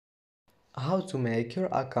How to make your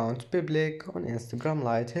account public on Instagram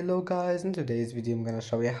Lite. Hello guys, in today's video I'm gonna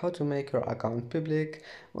show you how to make your account public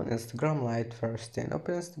on Instagram Lite. First then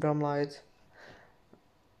open Instagram Lite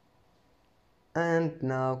and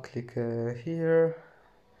now click here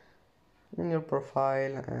in your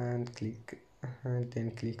profile and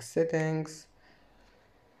then click settings,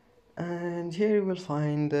 and here you will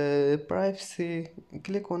find privacy.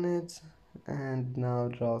 Click on it and now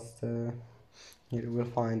just here you will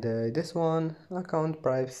find this one, account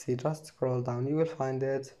privacy. Just scroll down, you will find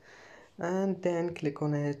it and then click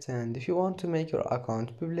on it. And if you want to make your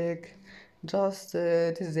account public, just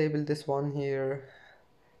disable this one here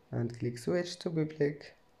and click switch to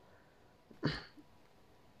public.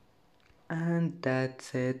 And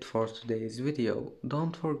that's it for today's video.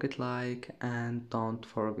 Don't forget like and don't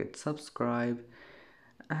forget subscribe,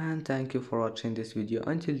 and thank you for watching this video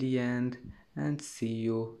until the end, and see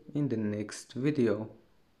you in the next video.